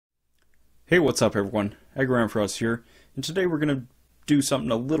Hey, what's up everyone? Agroamphros here, and today we're going to do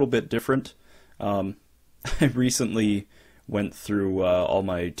something a little bit different. I recently went through all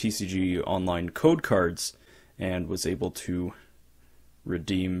my TCG online code cards and was able to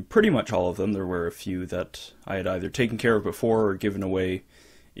redeem pretty much all of them. There were a few that I had either taken care of before or given away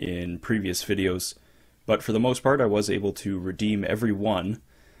in previous videos, but for the most part I was able to redeem every one,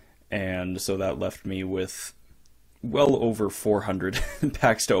 and so that left me with well over 400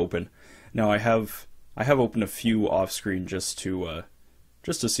 packs to open. Now I have opened a few off screen just to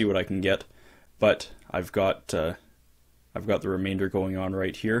see what I can get, but I've got the remainder going on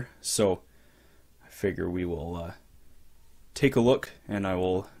right here, so I figure we will take a look and I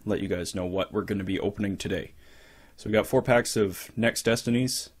will let you guys know what we're going to be opening today. So we got 4 packs of Next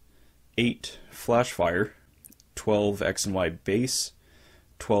Destinies, 8 Flash Fire, 12 X and Y Base,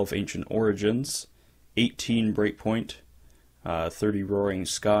 12 Ancient Origins, 18 Breakpoint, 30 Roaring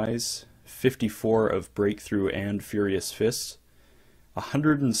Skies, 54 of Breakthrough and Furious Fists,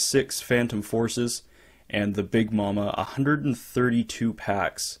 106 Phantom Forces, and the Big Mama 132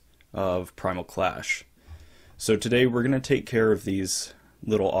 packs of Primal Clash. So today we're going to take care of these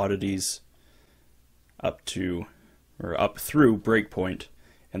little oddities up through Breakpoint,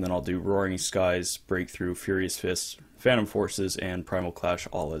 and then I'll do Roaring Skies, Breakthrough, Furious Fists, Phantom Forces, and Primal Clash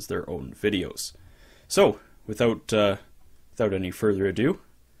all as their own videos. So without any further ado,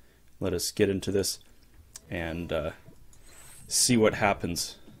 let us get into this and see what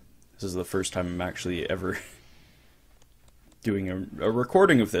happens. This is the first time I'm actually ever doing a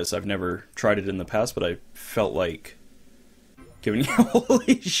recording of this. I've never tried it in the past, but I felt like giving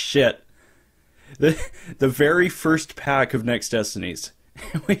holy shit. The very first pack of Next Destinies,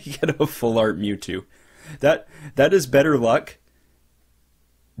 we get a full art Mewtwo. That is better luck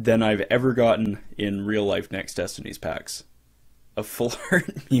than I've ever gotten in real life Next Destinies packs. A full art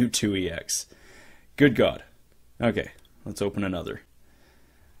Mewtwo EX. Good God. Okay, let's open another.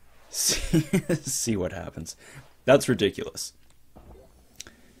 See what happens. That's ridiculous.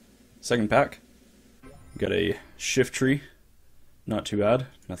 Second pack. Got a Shift Tree. Not too bad.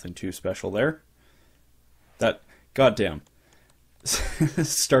 Nothing too special there. That, goddamn.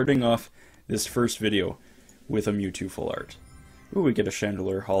 Starting off this first video with a Mewtwo full art. Ooh, we get a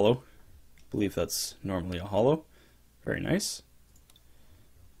Chandelier Holo. I believe that's normally a holo. Very nice.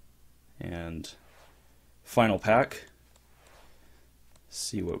 And final pack.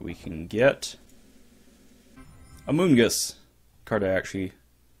 See what we can get. A Moongus. Card I actually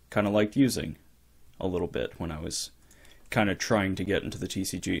kind of liked using a little bit when I was kind of trying to get into the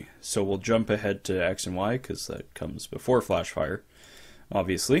TCG. So we'll jump ahead to X and Y because that comes before Flash Fire,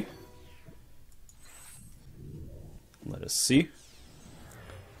 obviously. Let us see.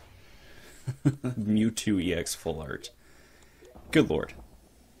 Mewtwo EX full art. Good lord.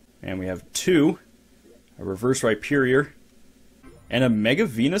 And we have 2, a Reverse Rhyperior, and a Mega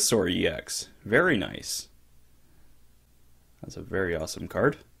Venusaur EX. Very nice. That's a very awesome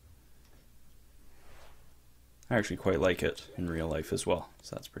card. I actually quite like it in real life as well,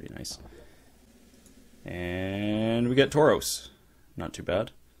 so that's pretty nice. And we get Tauros. Not too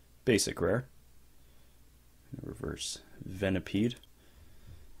bad. Basic rare. Reverse Venipede.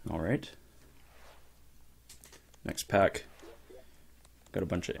 Alright. Next pack. Got a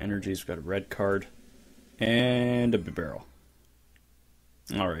bunch of energies. We've got a red card. And a Bibarel.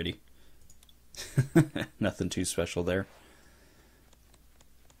 Alrighty. Nothing too special there.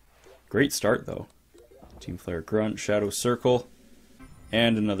 Great start though. Team Flare Grunt, Shadow Circle,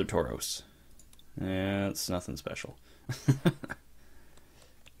 and another Tauros. That's nothing special.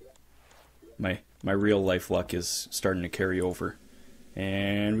 My real life luck is starting to carry over.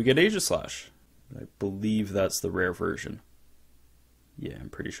 And we get Aegislash. I believe that's the rare version. Yeah, I'm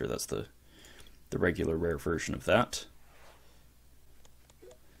pretty sure that's the regular rare version of that.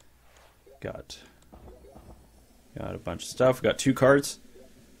 Got a bunch of stuff. Got 2 cards.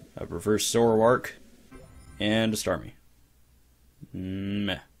 A Reverse Zoroark and a Starmie.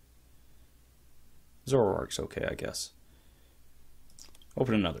 Meh. Zoroark's okay, I guess.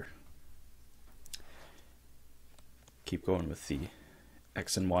 Open another. Keep going with the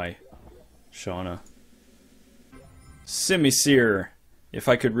X and Y Shauna. Simisear. If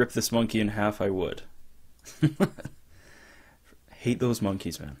I could rip this monkey in half, I would. Hate those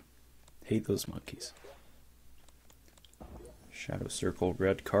monkeys, man. Hate those monkeys. Shadow Circle,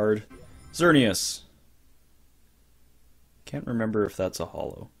 red card. Xerneas. Can't remember if that's a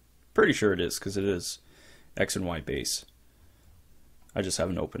holo. Pretty sure it is, because it is X and Y base. I just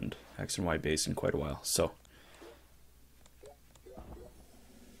haven't opened X and Y base in quite a while, so.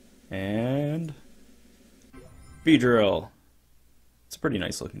 And Beedrill. It's a pretty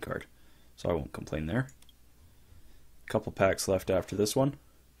nice looking card. so I won't complain there. Couple packs left after this one.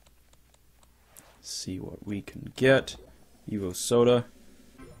 See what we can get. Evo Soda.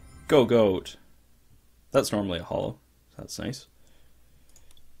 Go Goat. That's normally a holo. That's nice.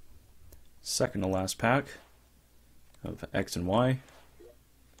 Second to last pack of X and Y.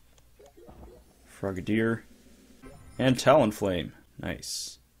 Frogadier. And Talonflame.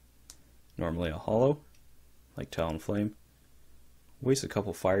 Nice. Normally a holo. Like Talonflame. Wastes a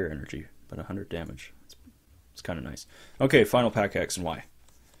couple fire energy, but 100 damage. It's kind of nice. Okay, final pack X and Y.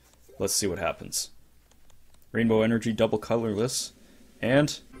 Let's see what happens. Rainbow Energy, double colorless,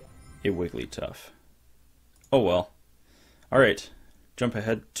 and a Wigglytuff. Oh well. Alright, jump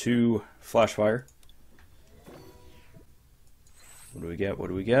ahead to Flashfire. What do we get? What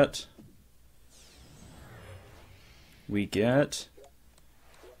do we get? We get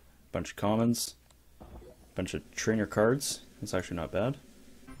a bunch of commons, a bunch of trainer cards. That's actually not bad.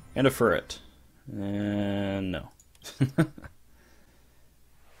 And a Furret. And no.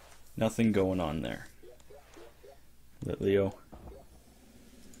 Nothing going on there. Litleo.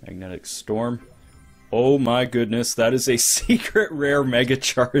 Magnetic Storm. Oh my goodness, that is a secret rare Mega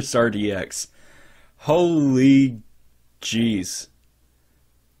Charizard EX. Holy jeez.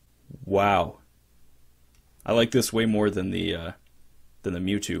 Wow. I like this way more than the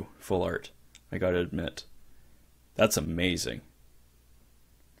Mewtwo full art, I gotta admit. That's amazing.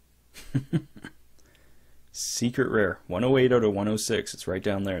 Secret rare. 108 out of 106. It's right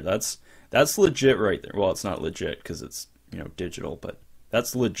down there. That's legit right there. Well, it's not legit because it's, you know, digital, but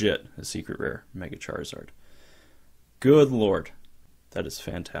that's legit a secret rare Mega Charizard. Good lord. That is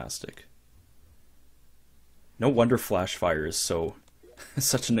fantastic. No wonder Flashfire is so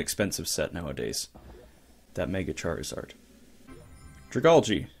such an expensive set nowadays. That Mega Charizard.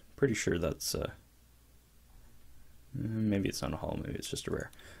 Dragalge. Pretty sure that's maybe it's not a holo, maybe it's just a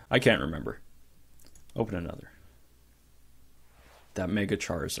rare. I can't remember. Open another. That Mega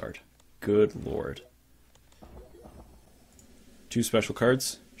Charizard. Good lord. Two special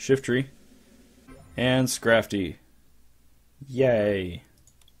cards. Shiftry. And Scrafty. Yay.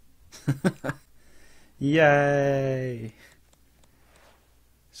 Yay.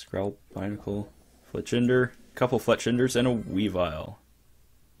 Skrelp, Binacle, Fletchinder, couple Fletchinders, and a Weavile.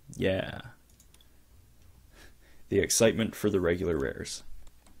 Yeah. The excitement for the regular rares.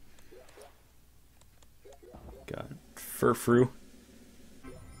 Got Furfrou.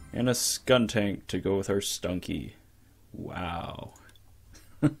 And a Skuntank to go with our Stunky. Wow.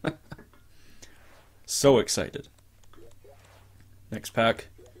 So excited. Next pack.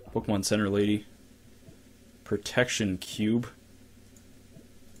 Pokemon Center Lady. Protection Cube.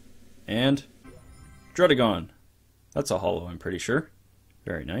 And Druddigon. That's a holo, I'm pretty sure.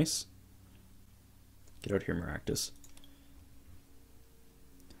 Very nice. Get out here, Maractus.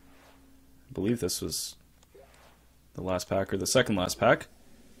 I believe this was the last pack or the second last pack.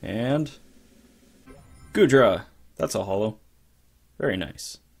 And Goodra. That's a holo. Very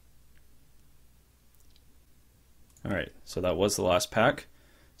nice. Alright, so that was the last pack.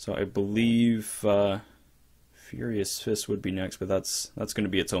 So I believe Furious Fist would be next, but that's going to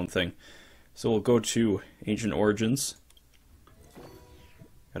be its own thing. So we'll go to Ancient Origins.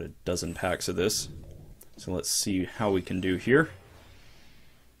 Got a dozen packs of this. So let's see how we can do here.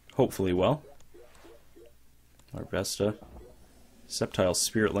 Hopefully well. Larvesta. Sceptile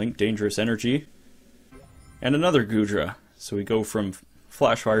Spirit Link, Dangerous Energy. And another Goodra. So we go from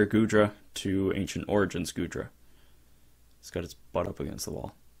Flashfire Goodra to Ancient Origins Goodra. It's got its butt up against the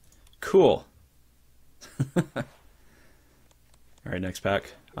wall. Cool. Alright, next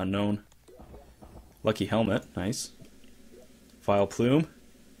pack. Unknown. Lucky Helmet. Nice. Vile Plume.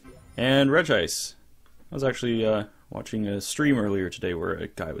 And Regice. I was actually watching a stream earlier today where a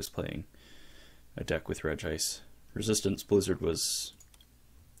guy was playing a deck with Regice. Resistance Blizzard was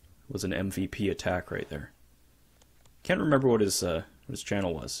an MVP attack right there. Can't remember what his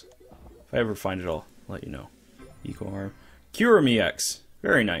channel was. If I ever find it, I'll let you know. Eco Arm. Kyurem EX.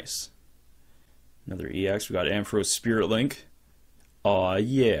 Very nice. Another EX. We got Ampharos Spirit Link. Aw,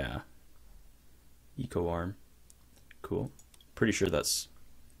 yeah. Eco Arm. Cool. Pretty sure that's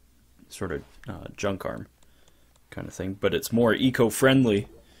sort of junk arm kind of thing, but it's more eco-friendly.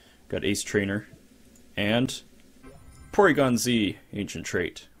 Got Ace Trainer. And Porygon Z Ancient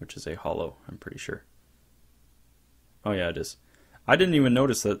Trait, which is a holo, I'm pretty sure. Oh yeah, it is. I didn't even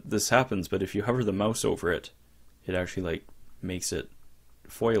notice that this happens, but if you hover the mouse over it, it actually like makes it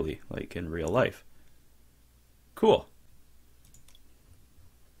foily, like in real life. Cool.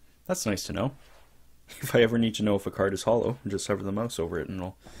 That's nice to know. If I ever need to know if a card is holo, just hover the mouse over it and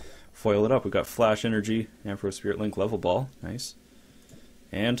it'll foil it up. We've got Flash Energy, Ampharos Spirit Link, Level Ball, nice.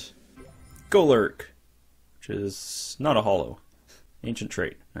 And Golurk, which is not a holo. Ancient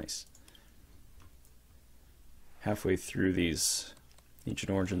trait. Nice. Halfway through these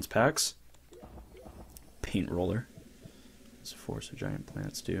Ancient Origins packs. Paint Roller. What's Force of Giant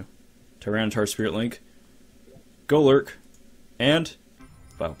Plants do? Tyranitar Spirit Link. Golurk. And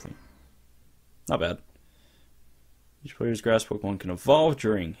Vileplume. Not bad. Each player's grass Pokemon can evolve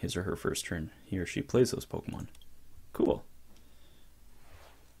during his or her first turn. He or she plays those Pokemon. Cool.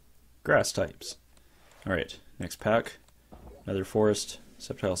 Grass types. Alright, next pack. Another Forest.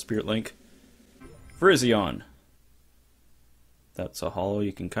 Sceptile Spirit Link. Virizion. That's a holo,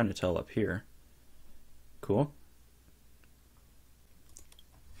 you can kind of tell up here. Cool.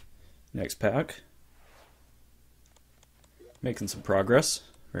 Next pack. Making some progress.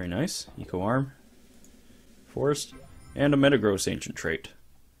 Very nice. Eco Arm. Forest. And a Metagross Ancient Trait.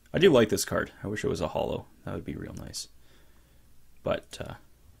 I do like this card. I wish it was a holo. That would be real nice. But,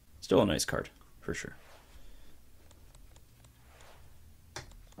 still a nice card, for sure.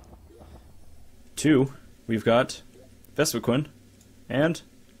 2, we've got Vespiquen and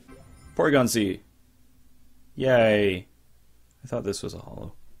Porygon Z. Yay! I thought this was a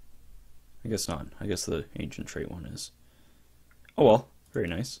holo. I guess not. I guess the Ancient Trait one is. Oh well, very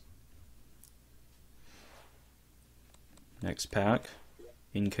nice. Next pack,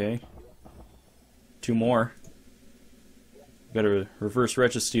 Inkay. 2 more. Got a Reverse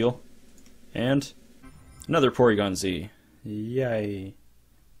Registeel. And another Porygon Z. Yay.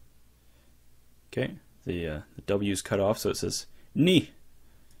 Okay, the W's cut off, so it says Ni.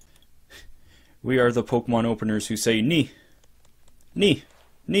 We are the Pokemon openers who say Ni. Ni.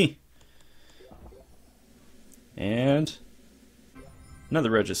 Ni. And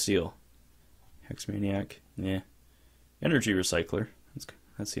another Registeel. Hexmaniac. Yeah. Energy Recycler.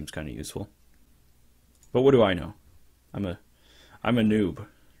 That seems kind of useful. But what do I know? I'm a noob,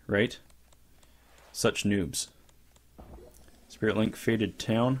 right? Such noobs. Spirit Link, Faded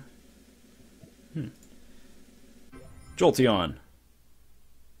Town. Jolteon.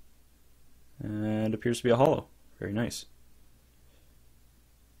 And appears to be a holo. Very nice.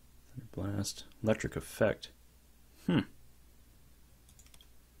 Thunder Blast. Electric Effect.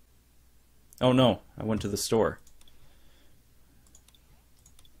 Oh no, I went to the store.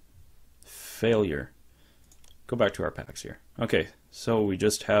 Failure. Go back to our packs here. Okay, so we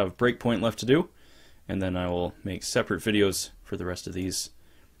just have Breakpoint left to do, and then I will make separate videos for the rest of these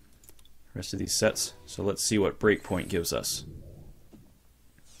sets. So let's see what Breakpoint gives us.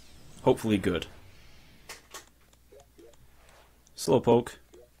 Hopefully good. Slowpoke,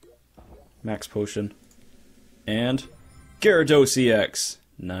 Max Potion, and Gyarados EX.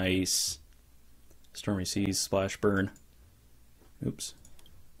 Nice. Stormy Seas, Splash Burn. Oops.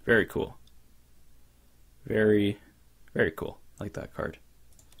 Very cool. Very, very cool. Like that card.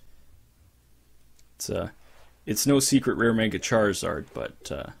 It's no secret rare Mega Charizard,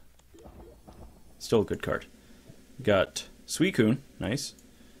 but still a good card. Got Suicune, nice,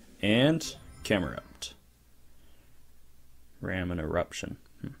 and Camerupt. Ram and Eruption.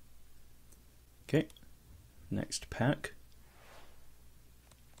 Okay, next pack.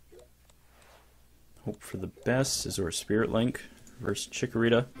 Hope for the best. Scizor Spirit Link, Reverse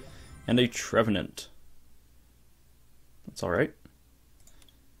Chikorita, and a Trevenant. That's alright.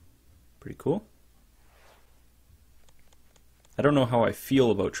 Pretty cool. I don't know how I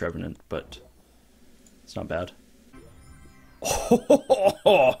feel about Trevenant, but it's not bad.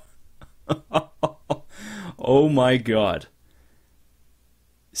 Oh my god.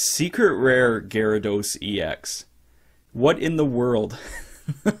 Secret Rare Gyarados EX. What in the world?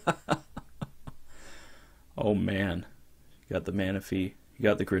 Oh man. You got the Manaphy. You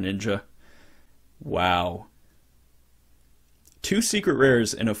got the Greninja. Wow. 2 secret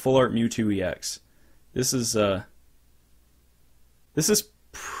rares in a full art Mewtwo EX. This is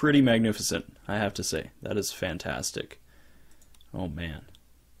pretty magnificent, I have to say. That is fantastic. Oh man.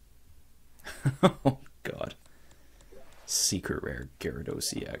 Oh god. Secret rare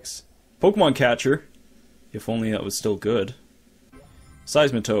Gyarados EX. Pokemon Catcher. If only that was still good.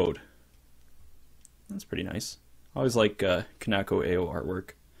 Seismitoad. That's pretty nice. I always like Kanako AO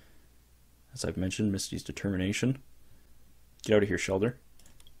artwork. As I've mentioned, Misty's Determination. Get out of here, Shelter.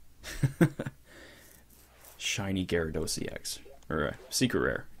 Shiny Gyarados EX. Or Secret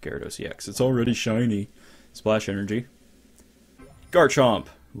Rare Gyarados EX. It's already shiny. Splash Energy. Garchomp.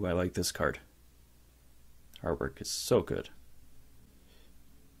 Ooh, I like this card. Artwork is so good.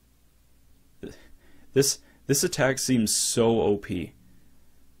 This attack seems so OP.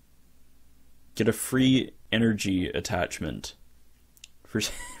 Get a free energy attachment.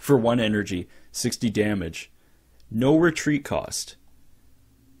 For 1 energy, 60 damage. No retreat cost.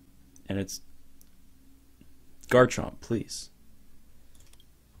 And it's Garchomp, please.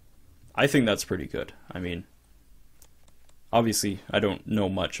 I think that's pretty good. I mean, obviously, I don't know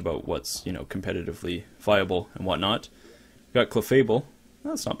much about what's, competitively viable and whatnot. Got Clefable.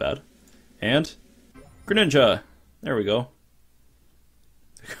 That's not bad. And Greninja. There we go.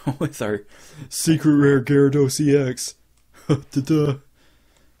 Go with our secret rare Gyarados EX. Oh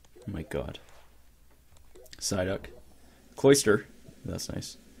my god. Psyduck. Cloyster. That's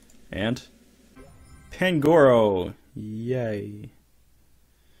nice. And Pangoro. Yay.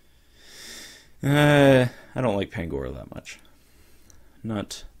 I don't like Pangoro that much.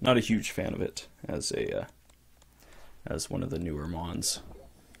 Not a huge fan of it as one of the newer mons.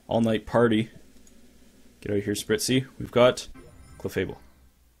 All Night Party. Get out of here, Spritzy. We've got Clefable.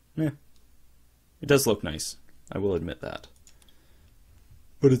 Yeah. It does look nice. I will admit that.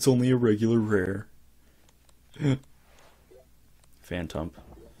 But it's only a regular rare. Phantump.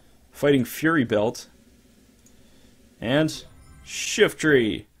 Fighting Fury Belt. And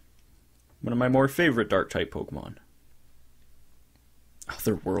Shiftry. One of my more favorite Dark-type Pokemon.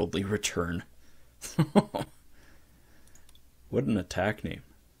 Otherworldly Return. What an attack name.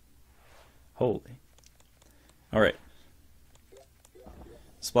 Holy. Alright.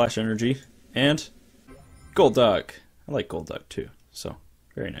 Splash Energy. And Golduck. I like Golduck too, so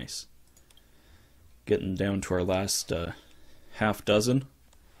very nice. Getting down to our last half dozen.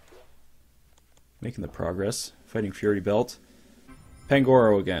 Making the progress. Fighting Fury Belt.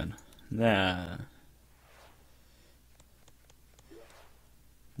 Pangoro again. Nah.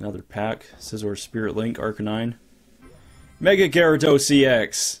 Another pack. Scizor, Spirit Link, Arcanine. Mega Gyarados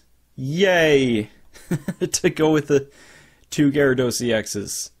EX! Yay! To go with the 2 Gyarados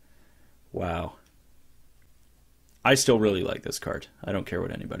EXs. Wow. I still really like this card. I don't care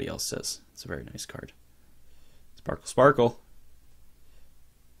what anybody else says. It's a very nice card. Sparkle, Sparkle.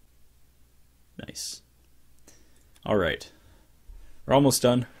 Nice. Alright. We're almost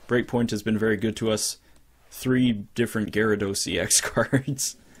done. Breakpoint has been very good to us. 3 different Gyarados EX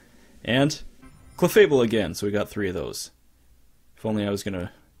cards. And Clefable again, so we got 3 of those. If only I was going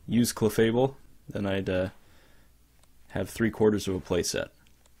to use Clefable, then I'd have 3/4 of a playset.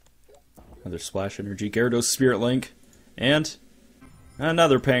 Another Splash Energy, Gyarados Spirit Link, and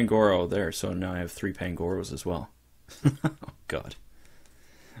another Pangoro there, so now I have 3 Pangoros as well. Oh god.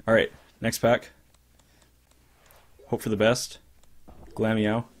 Alright, next pack. Hope for the best.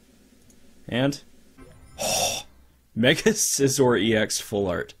 Glameow. And Mega Scizor EX Full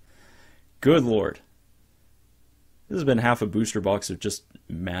Art. Good lord. This has been half a booster box of just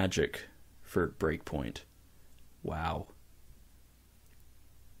magic for Breakpoint. Wow.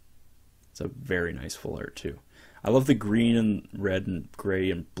 It's a very nice full art too. I love the green and red and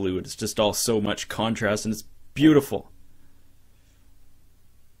gray and blue. It's just all so much contrast and it's beautiful.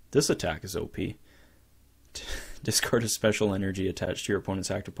 This attack is OP. Discard a special energy attached to your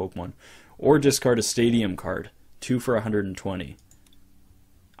opponent's active Pokemon. Or discard a Stadium card. 2 for 120.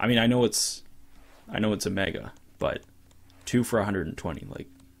 I mean, I know it's a Mega, but 2 for 120, like,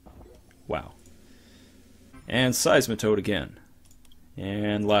 wow. And Seismitoad again.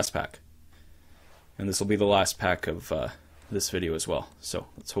 And last pack. And this will be the last pack of this video as well. So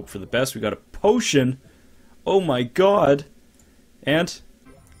let's hope for the best. We got a potion. Oh my god. And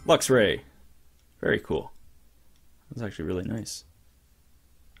Luxray. Very cool. That's actually really nice.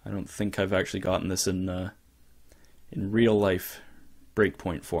 I don't think I've actually gotten this in real life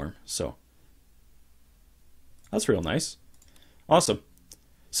Breakpoint form. So that's real nice. Awesome.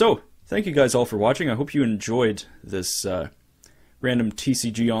 So, thank you guys all for watching. I hope you enjoyed this random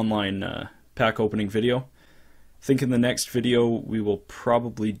TCG Online pack opening video. I think in the next video we will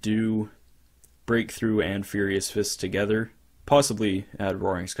probably do Breakthrough and Furious Fist together. Possibly add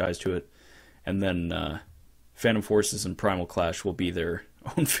Roaring Skies to it. And then Phantom Forces and Primal Clash will be their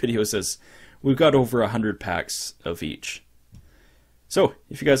own videos, as we've got over 100 packs of each. So,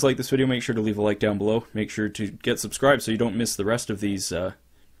 if you guys like this video, make sure to leave a like down below. Make sure to get subscribed so you don't miss the rest of these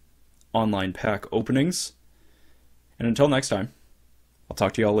online pack openings. And until next time, I'll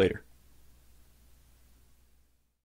talk to y'all later.